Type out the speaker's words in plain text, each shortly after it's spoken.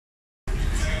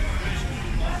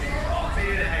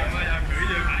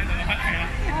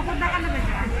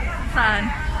Saan?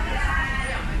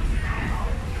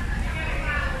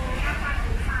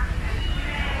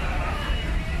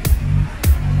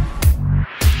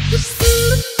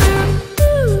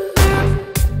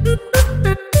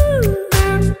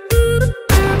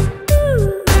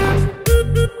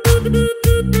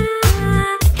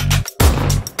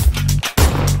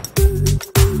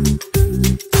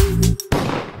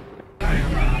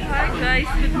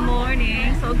 Good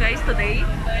morning. So guys, today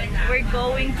we're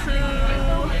going to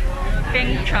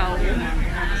Peng Chau.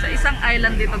 Sa isang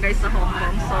island dito guys sa Hong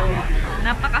Kong. So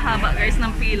napakahaba guys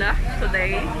ng pila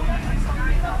today.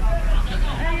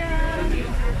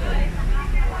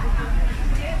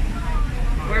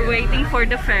 We're waiting for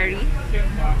the ferry.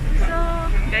 So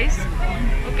guys,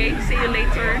 okay, see you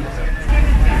later.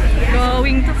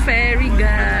 Going to ferry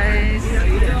guys.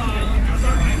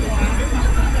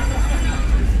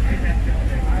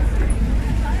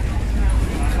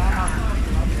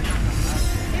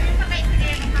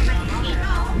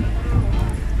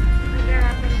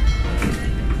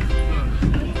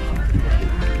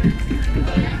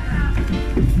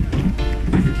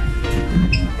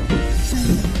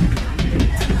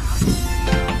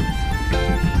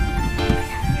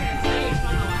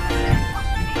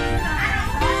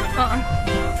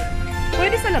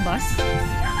 Pwede sa labas?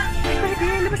 Ay,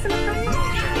 pwede. Labas na lang tayo.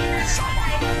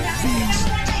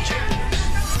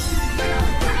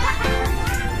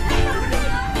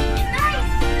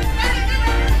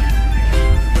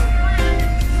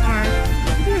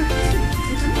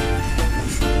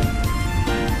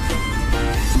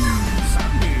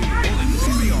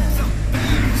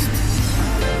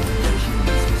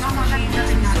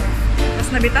 Tapos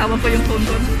nabitawan ko yung phone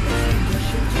ko.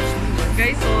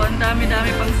 Guys, so ang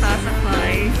dami-dami pang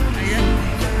sasakay. Ayan.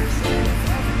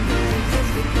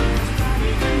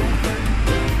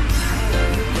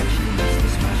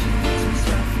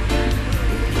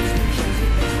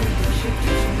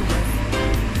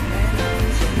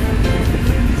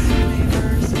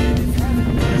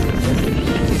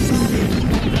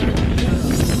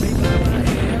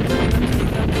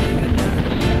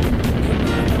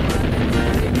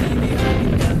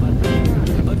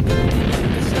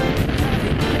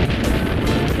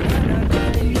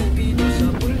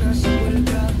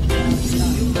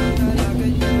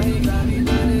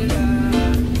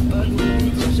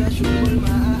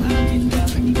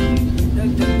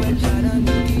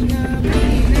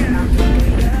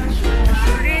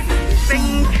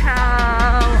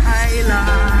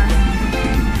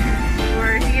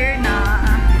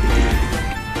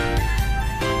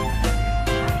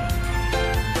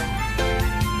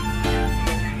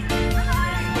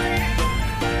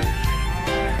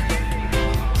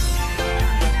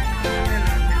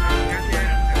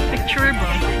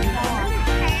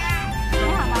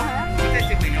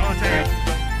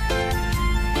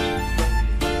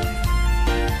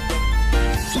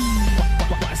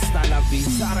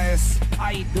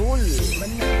 Idol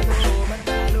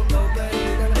Manalo ko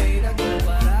galing ang reyna ko.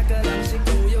 Para ka lang si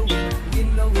Kuya Will.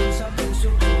 Ginawin sa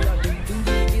puso ko.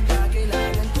 Hindi kita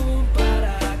kailangan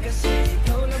kumpara. Kasi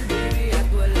ikaw lang baby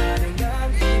at wala nang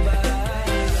iba.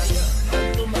 Pag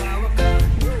tumawag ka,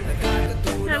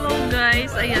 nakakatulog. Hello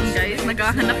guys, ayan guys,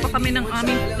 naghahanap pa kami ng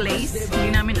aming place. Hindi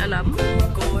namin alam.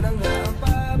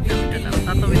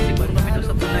 Tatawid siguro kami doon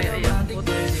sa tulay. Ayan.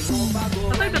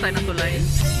 Tatawid ba tayo ng tulay?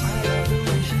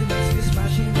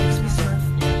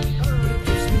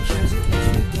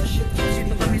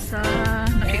 Dito kami sa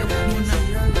nakiupo muna.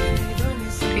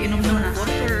 Nakiinom ng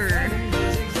water.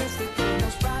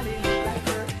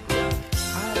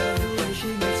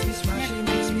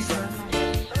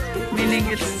 Meaning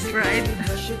it's right.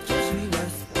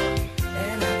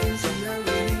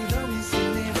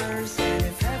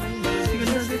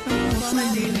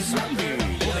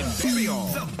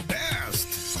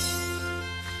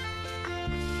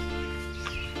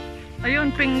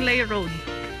 Ayun, Peng Lay Road.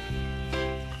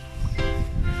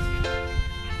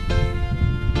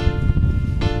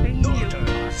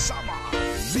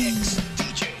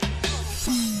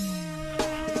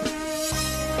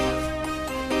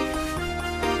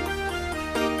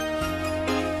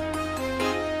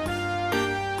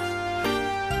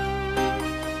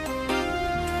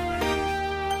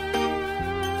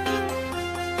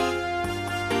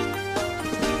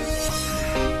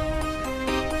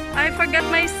 I forgot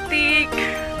my stick,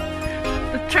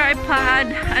 the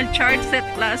tripod. I charged it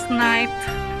last night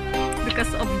because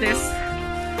of this,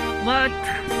 but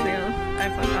still I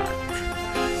forgot.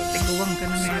 Tiguwang ka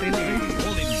na meron eh.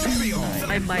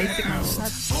 My bicycle.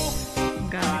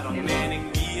 Gamit nila.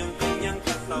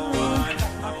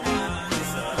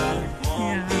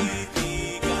 Yeah.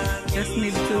 Just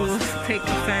need to take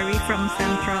a ferry from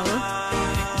Central.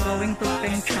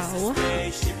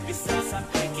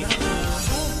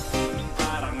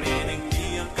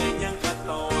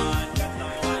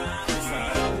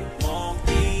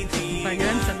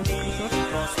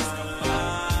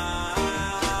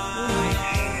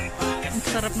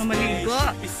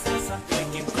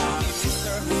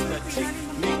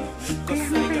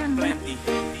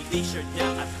 niya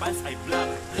at pants ay black.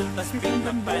 Tas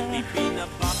pinapati,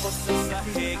 pinabakos sa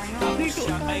sahig. Tapos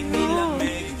siya ay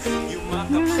nilamig.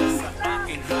 Yumakap siya sa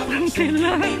akin habang siya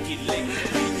kinikilig.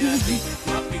 Di niya di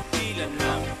mapigilan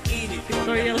na init.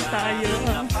 Tutorial tayo.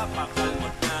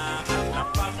 Napapakalmot na at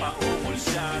napapaungol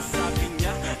siya. Sabi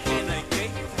niya, can I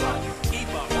take what?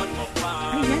 Ibaon mo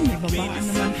pa. Ayan, may babaan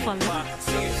naman pala.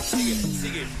 Sige,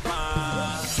 sige pa.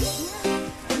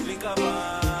 Huli ka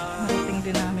ba? Narating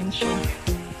din namin siya.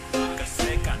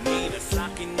 Kasi kanina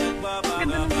sa'kin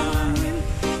nagbabaga ka.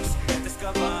 Spetes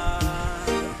ka ba?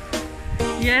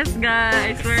 Yes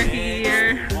guys, we're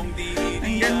here.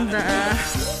 Ang ganda.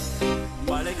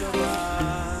 Balay ka ba?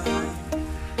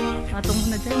 Atong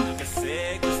na dyan.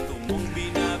 Kasi gusto mong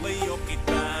binabayo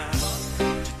kita.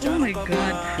 Oh my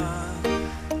god.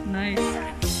 Nice.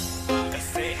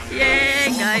 Yay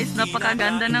guys,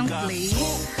 napakaganda ng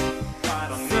place.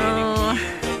 So,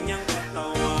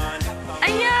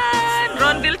 ayan,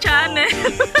 Ronville Channel.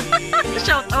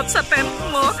 Shout out sa tent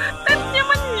mo. Tent niya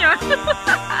man yan.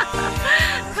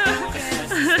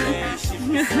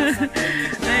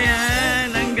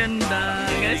 Ayan, ang ganda.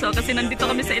 Guys, so kasi nandito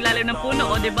kami sa ilalim ng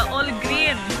puno, o diba all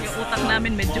green. Yung utak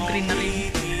namin medyo green na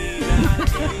rin.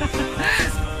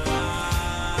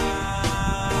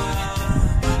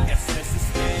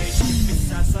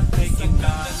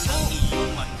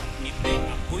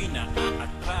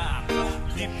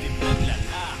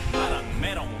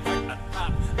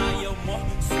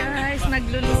 Guys,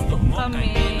 nagluluto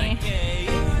kami.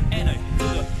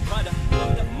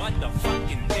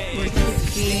 We're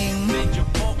cooking.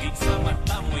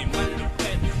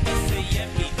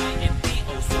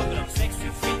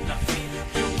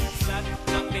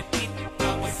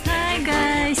 Hi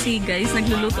guys! See guys,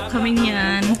 nagluluto kami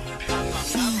niyan.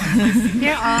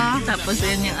 Here are. Tapos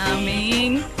yan yung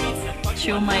aming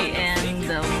siomai and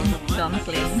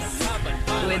dumplings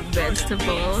with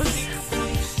vegetables.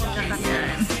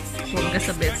 Ayan. Huwag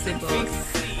sa vegetables.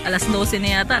 Alas 12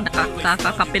 na yata,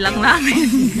 nakakakapilang namin.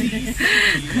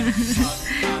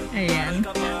 Ayan.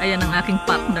 Ayan ang aking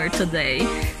partner today.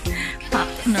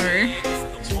 Partner.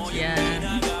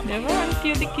 Ayan. Diba? Ang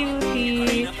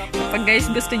cutie-cutie. Kapag guys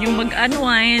gusto nyo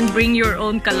mag-unwind, bring your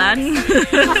own kalan.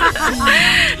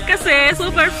 Kasi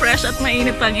super fresh at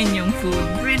mainit ang inyong food.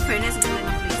 Green fairness, ganda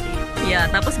ng place dito.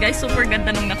 Yeah, tapos guys, super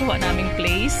ganda nung nakuha naming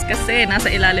place. Kasi nasa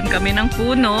ilalim kami ng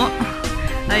puno.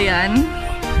 Ayan.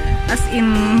 As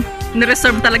in,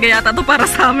 nireserve talaga yata to para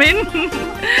sa amin.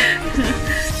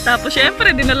 Tapos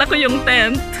syempre, dinala ko yung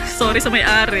tent. Sorry sa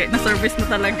may-ari, na-service na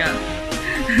talaga.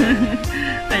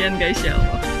 Ayan guys, siya.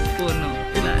 Puno.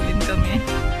 Ilalim kami.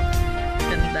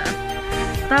 Ganda.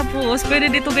 Tapos, pwede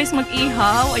dito guys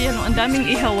mag-ihaw. Ayan, ang daming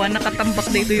ihawan. Nakatambak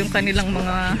dito yung kanilang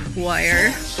mga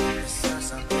wire.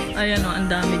 Ayan o, ang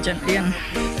dami dyan. Ayan.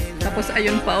 Tapos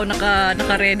ayun pa o,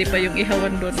 naka-ready pa yung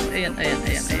ihawan doon. Ayan, ayan,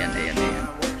 ayan, ayan, ayan, ayan.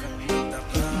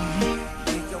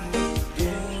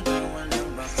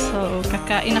 So,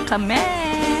 kakain na kami.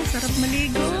 Sarap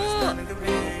maligo.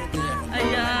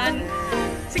 Ayan.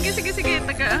 Sige, sige, sige.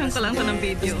 Takaahan ko lang ito ng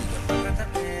video.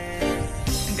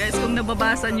 Guys, kung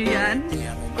nababasa nyo yan.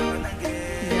 Ayan.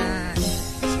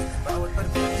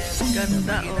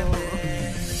 Ganda o.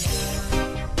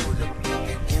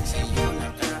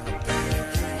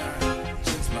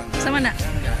 Sama na.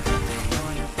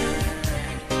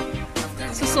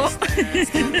 Suso.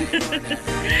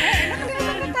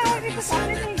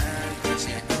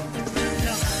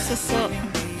 Suso.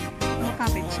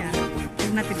 Makapit siya.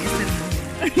 Huwag natin isa mo.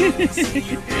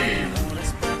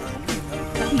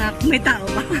 May tao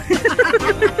ba?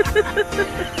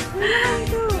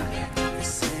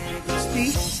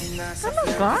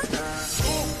 Talaga?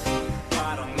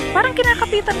 Parang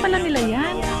kinakapitan pala nila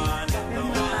yan.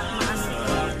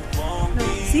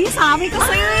 See, sabi ko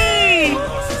sa'yo eh!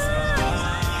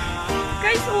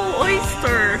 Guys, oh,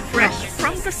 oyster. Fresh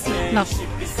from the sea. Look.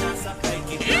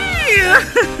 Ew!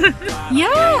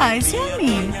 Yeah, it's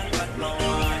yummy.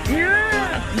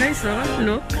 Yeah. Guys, oh,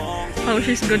 look. How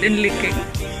she's good in licking.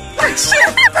 It's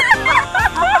yummy!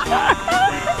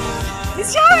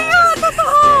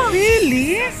 Totoo!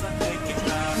 Really?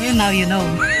 Now you know.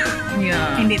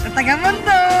 Yeah. Hindi ito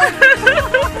taga-mundo.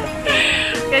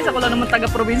 Guys, ako lang naman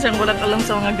taga-probinsya. Walang alam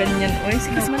sa mga ganyan. Oy,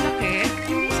 sige, malaki.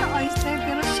 Hindi siya oyster,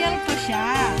 pero shell ko siya.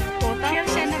 Shell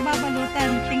siya na babalutan.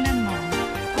 Tingnan mo.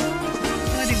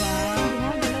 O, diba?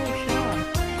 Gumagalaw siya.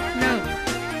 No.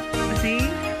 See?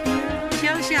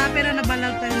 Shell siya, pero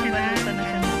nabalutan siya. Balutan na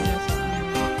siya ng ulo sa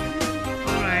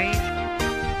Alright.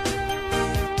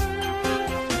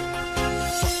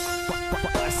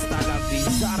 Basta la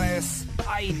Vizares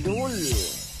Idol.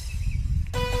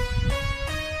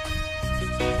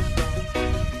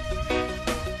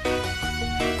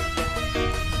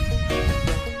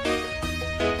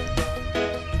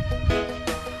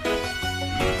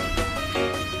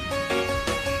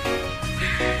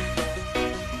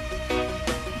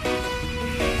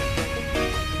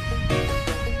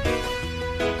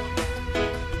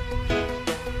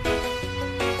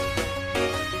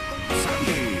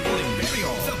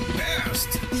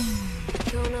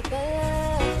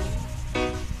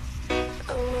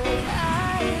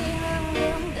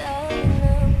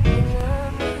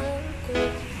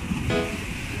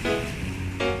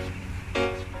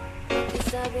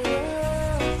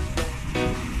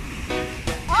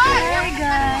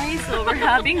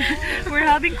 we're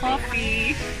having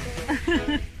coffee.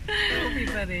 Coffee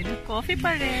pa rin. Coffee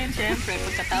pa rin, syempre.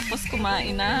 Pagkatapos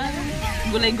kumain ng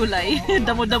gulay-gulay.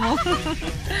 Damo-damo.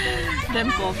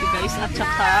 Then coffee guys. At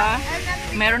saka,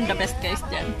 meron the best guys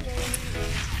dyan.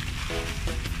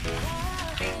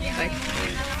 Okay.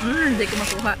 Hindi ko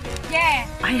makuha. Yeah!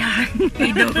 Ayan.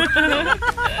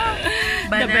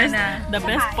 Banana. The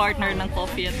best partner ng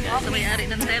coffee yan guys. Sa may-ari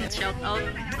ng tent, shout out.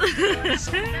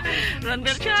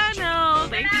 Rondel Channel.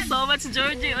 Thank you so much,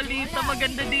 Georgie Olita.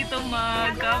 Maganda dito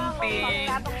mag-camping.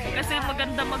 Kasi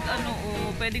maganda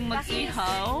pwedeng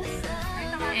mag-ihaw.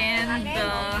 And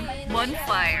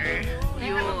bonfire.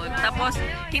 Yun. Tapos,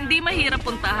 hindi mahirap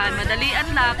puntahan.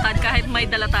 Madalian lakad kahit may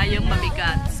dala tayong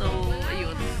mabigat. So,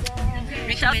 yun.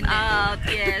 Shout out.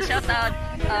 Yeah, shout out.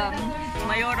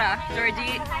 Mayora,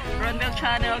 Georgie, Rondel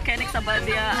Channel, Kenik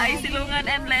Sabadia, Ay Silungan,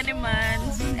 and Lenny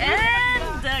Mans.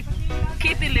 And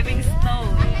Kitty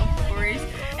Livingstone, of course.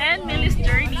 And Millie's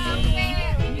Journey.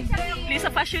 Lisa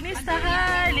Fashionista,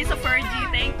 hi! Lisa Fergie,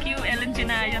 thank you. Ellen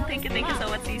Ginayon, thank you so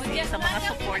much, Sisi, sa mga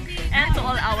support. And to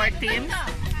all our teams,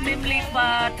 Team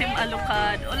Lipa, Team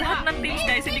Alukad, o lahat ng teams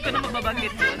guys, hindi ko na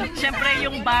mababanggit yun. Siyempre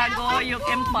yung bago, yung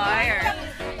Empire,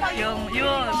 yun,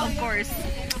 of course.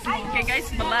 Okay guys,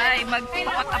 bye-bye.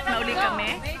 Mag-pack up na uli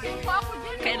kami.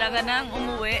 Kailangan nang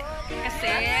umuwi kasi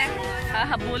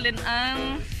hahabulin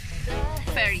ang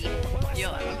ferry.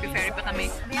 Yun, mag-ferry pa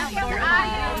kami for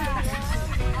about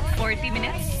 40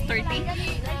 minutes? 30?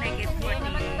 Like it, 40.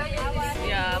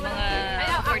 Yeah, mga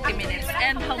 40 minutes.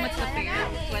 And how much the fare?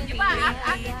 20?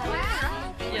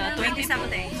 Yeah, 20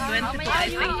 something. 22 I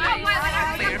think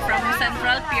fare from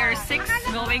Central Pier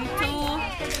 6 going to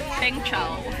Peng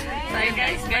Chau. So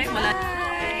guys, wala.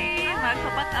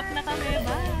 Magpapack up na kami.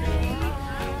 Bye!